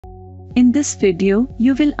In this video,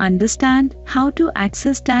 you will understand how to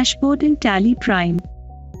access Dashboard in TallyPrime.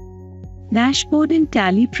 Dashboard in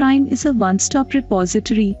TallyPrime is a one-stop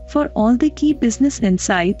repository for all the key business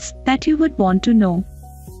insights that you would want to know.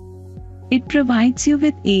 It provides you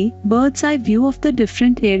with a bird's eye view of the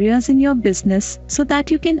different areas in your business so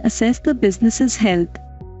that you can assess the business's health.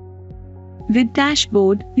 With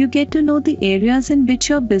Dashboard, you get to know the areas in which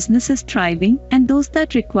your business is thriving and those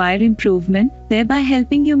that require improvement, thereby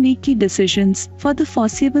helping you make key decisions for the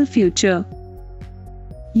foreseeable future.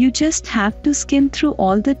 You just have to skim through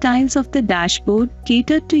all the tiles of the dashboard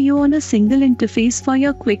catered to you on a single interface for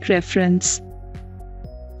your quick reference.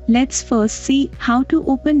 Let's first see how to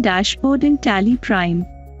open Dashboard in TallyPrime.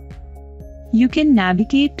 You can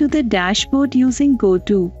navigate to the dashboard using Go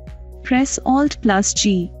To. Press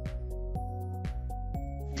Alt+G.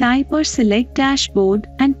 Type or select Dashboard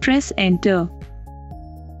and press Enter.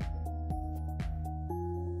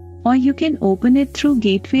 Or you can open it through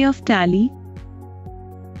Gateway of Tally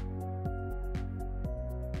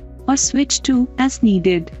or switch to as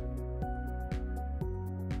needed.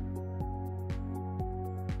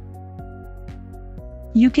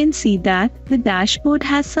 You can see that the dashboard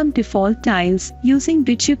has some default tiles using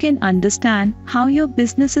which you can understand how your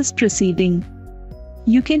business is proceeding.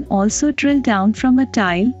 You can also drill down from a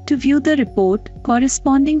tile to view the report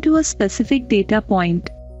corresponding to a specific data point.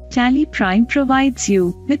 TallyPrime provides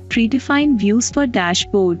you with predefined views for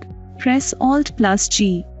dashboard. Press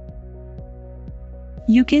Alt+G.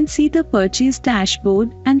 You can see the purchase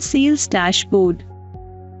dashboard and sales dashboard.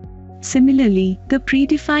 Similarly, the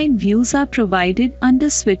predefined views are provided under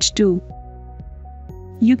Switch to.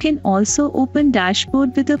 You can also open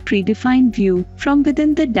Dashboard with a predefined view from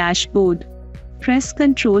within the dashboard. Press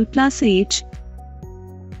Ctrl+H.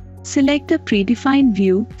 Select a predefined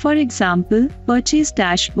view, for example, Purchase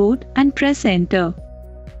Dashboard, and press Enter.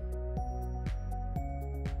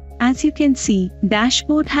 As you can see,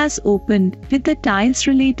 Dashboard has opened with the tiles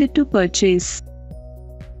related to purchase.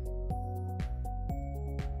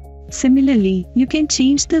 Similarly, you can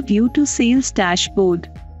change the view to Sales Dashboard.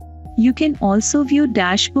 You can also view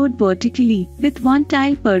Dashboard vertically with one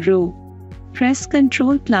tile per row. Press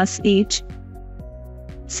Ctrl+H.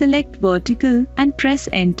 Select Vertical and press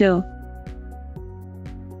Enter.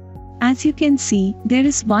 As you can see, there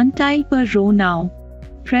is one tile per row now.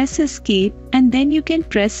 Press Escape and then you can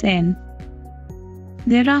press N.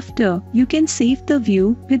 Thereafter, you can save the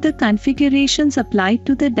view with the configurations applied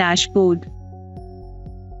to the dashboard.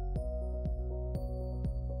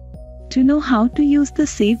 To know how to use the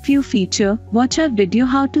Save View feature, watch our video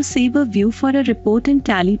How to Save a View for a Report in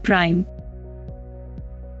TallyPrime.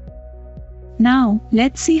 Now,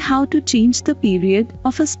 let's see how to change the period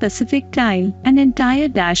of a specific tile and entire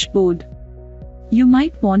dashboard. You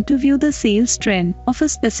might want to view the sales trend of a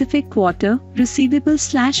specific quarter,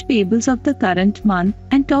 receivables/payables of the current month,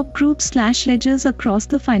 and top groups/ledgers across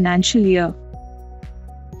the financial year.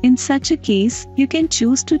 In such a case, you can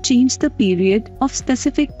choose to change the period of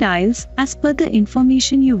specific tiles as per the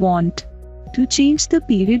information you want. To change the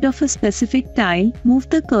period of a specific tile, move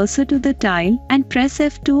the cursor to the tile and press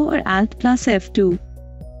F2 or Alt+F2.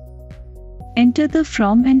 Enter the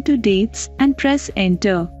from and to dates and press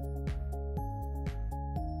Enter.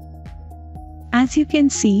 As you can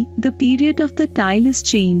see, the period of the tile is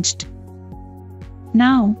changed.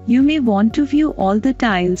 Now, you may want to view all the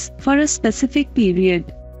tiles for a specific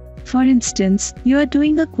period. For instance, you are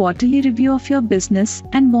doing a quarterly review of your business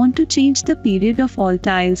and want to change the period of all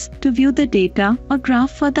tiles to view the data or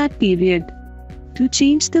graph for that period. To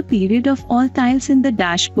change the period of all tiles in the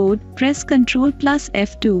dashboard, press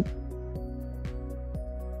Ctrl+F2.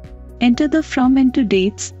 Enter the from and to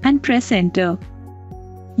dates and press Enter.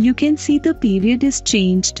 You can see the period is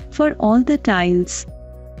changed for all the tiles.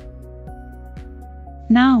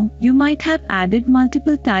 Now, you might have added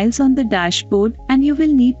multiple tiles on the dashboard and you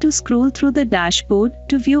will need to scroll through the dashboard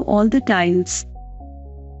to view all the tiles.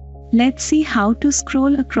 Let's see how to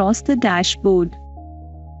scroll across the dashboard.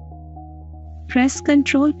 Press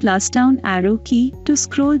Ctrl+down arrow key to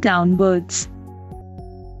scroll downwards.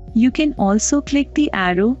 You can also click the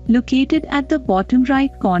arrow located at the bottom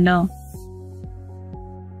right corner.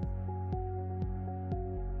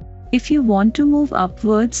 If you want to move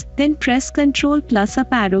upwards, then press Ctrl+up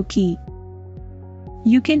arrow key.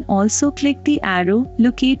 You can also click the arrow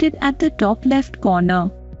located at the top left corner.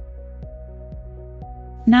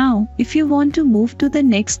 Now, if you want to move to the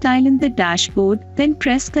next tile in the dashboard, then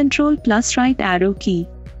press Ctrl+right arrow key.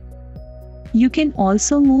 You can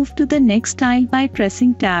also move to the next tile by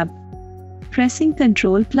pressing Tab. Pressing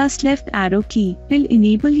Ctrl+left arrow key will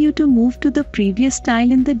enable you to move to the previous tile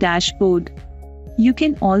in the dashboard. You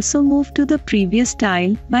can also move to the previous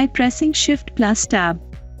tile by pressing Shift plus Tab.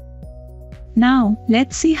 Now,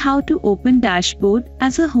 let's see how to open dashboard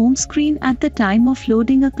as a home screen at the time of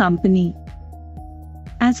loading a company.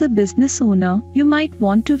 As a business owner, you might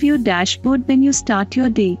want to view dashboard when you start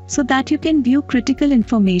your day so that you can view critical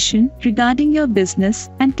information regarding your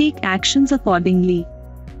business and take actions accordingly.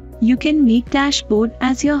 You can make dashboard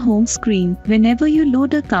as your home screen whenever you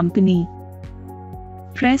load a company.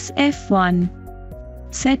 Press F1,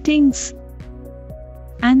 Settings,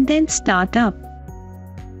 and then Startup.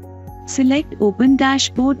 Select Open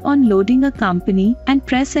Dashboard on loading a company and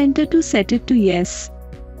press Enter to set it to Yes.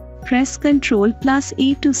 Press Ctrl plus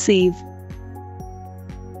A to save.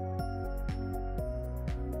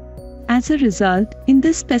 As a result, in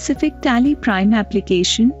this specific TallyPrime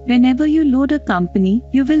application, whenever you load a company,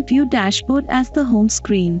 you will view dashboard as the home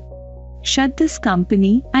screen. Shut this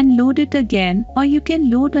company and load it again, or you can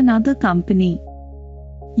load another company.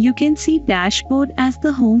 You can see dashboard as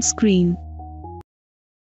the home screen.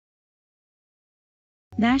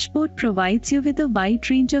 Dashboard provides you with a wide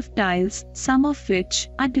range of tiles, some of which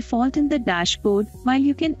are default in the dashboard, while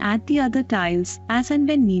you can add the other tiles as and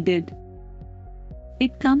when needed.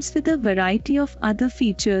 It comes with a variety of other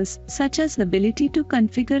features, such as ability to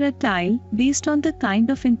configure a tile based on the kind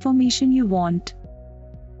of information you want.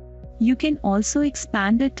 You can also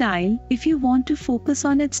expand a tile if you want to focus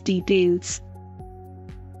on its details.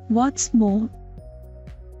 What's more,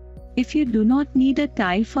 if you do not need a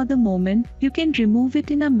tile for the moment, you can remove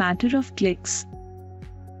it in a matter of clicks.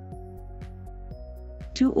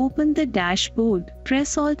 To open the dashboard,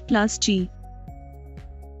 press Alt plus G.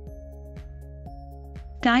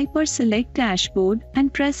 Type or select dashboard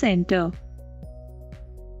and press Enter.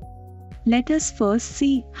 Let us first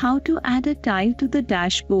see how to add a tile to the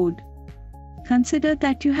dashboard. Consider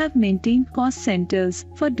that you have maintained cost centers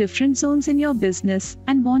for different zones in your business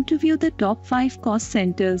and want to view the top 5 cost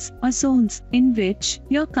centers or zones in which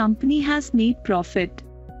your company has made profit.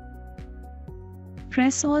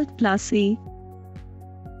 Press Alt plus A.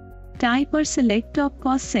 Type or select top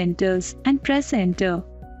cost centers and press Enter.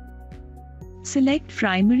 Select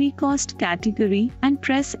primary cost category and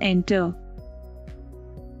press Enter.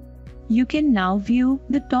 You can now view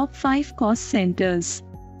the top 5 cost centers.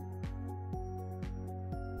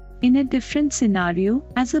 In a different scenario,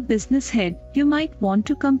 as a business head, you might want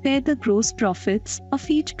to compare the gross profits of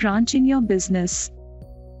each branch in your business.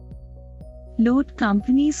 Load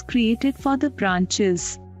companies created for the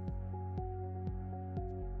branches.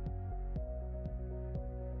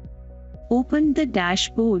 Open the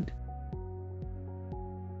dashboard.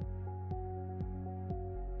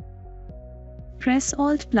 Press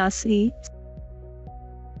Alt plus A.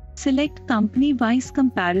 Select company-wise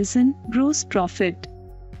comparison, gross profit.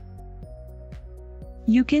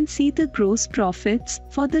 You can see the gross profits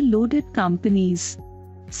for the loaded companies.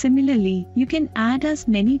 Similarly, you can add as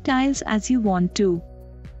many tiles as you want to.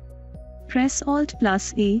 Press Alt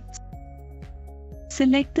plus A.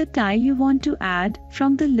 Select the tile you want to add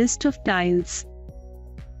from the list of tiles.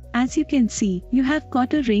 As you can see, you have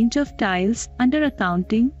got a range of tiles under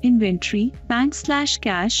Accounting, Inventory,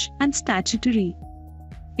 Bank/Cash, and Statutory.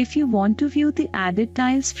 If you want to view the added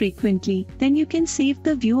tiles frequently, then you can save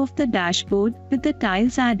the view of the dashboard with the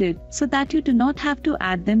tiles added so that you do not have to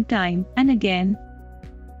add them time and again.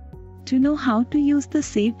 To know how to use the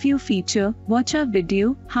Save View feature, watch our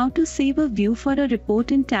video, How to Save a View for a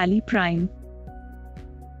Report in TallyPrime.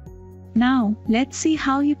 Now, let's see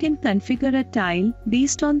how you can configure a tile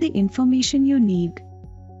based on the information you need.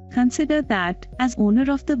 Consider that, as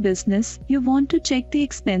owner of the business, you want to check the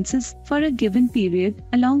expenses for a given period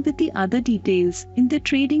along with the other details in the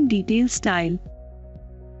Trading Details tile.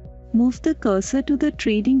 Move the cursor to the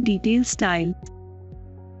Trading Details tile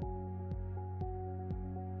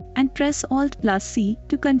and press Alt plus C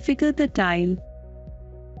to configure the tile.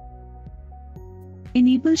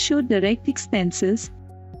 Enable Show Direct Expenses.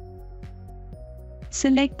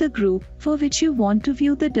 Select the group for which you want to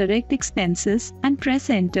view the direct expenses and press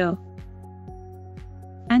Enter.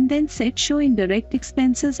 And then set Show Indirect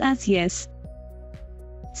Expenses as Yes.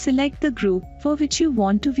 Select the group for which you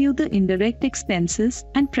want to view the indirect expenses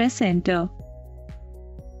and press Enter.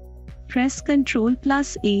 Press Ctrl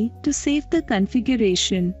plus A to save the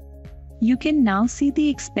configuration. You can now see the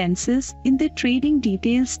expenses in the Trading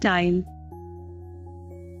Details tile.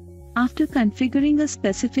 After configuring a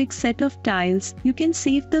specific set of tiles, you can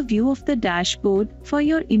save the view of the dashboard for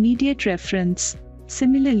your immediate reference.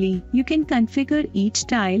 Similarly, you can configure each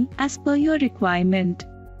tile as per your requirement.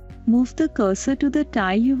 Move the cursor to the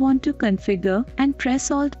tile you want to configure and press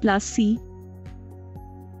Alt plus C.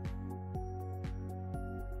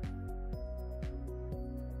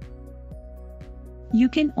 You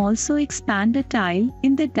can also expand a tile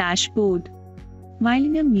in the dashboard. While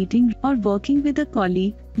in a meeting or working with a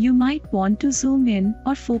colleague, you might want to zoom in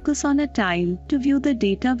or focus on a tile to view the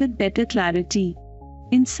data with better clarity.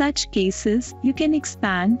 In such cases, you can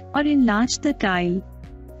expand or enlarge the tile.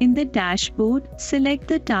 In the dashboard, select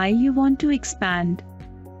the tile you want to expand.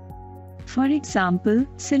 For example,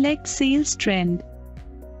 select Sales Trend.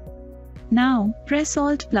 Now, press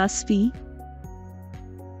Alt+V.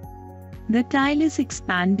 The tile is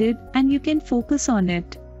expanded and you can focus on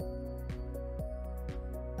it.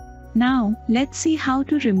 Now, let's see how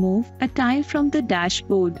to remove a tile from the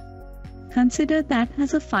dashboard. Consider that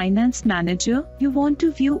as a finance manager, you want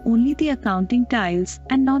to view only the accounting tiles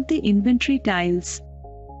and not the inventory tiles.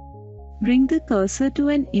 Bring the cursor to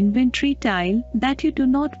an inventory tile that you do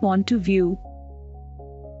not want to view.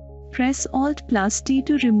 Press Alt+T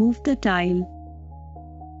to remove the tile.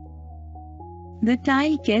 The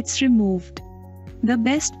tile gets removed. The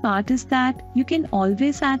best part is that you can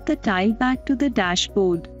always add the tile back to the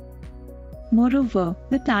dashboard. Moreover,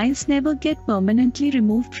 the tiles never get permanently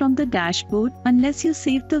removed from the dashboard unless you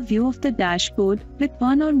save the view of the dashboard with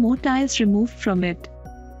one or more tiles removed from it.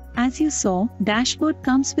 As you saw, dashboard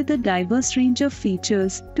comes with a diverse range of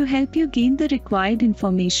features to help you gain the required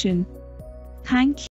information. Thank you.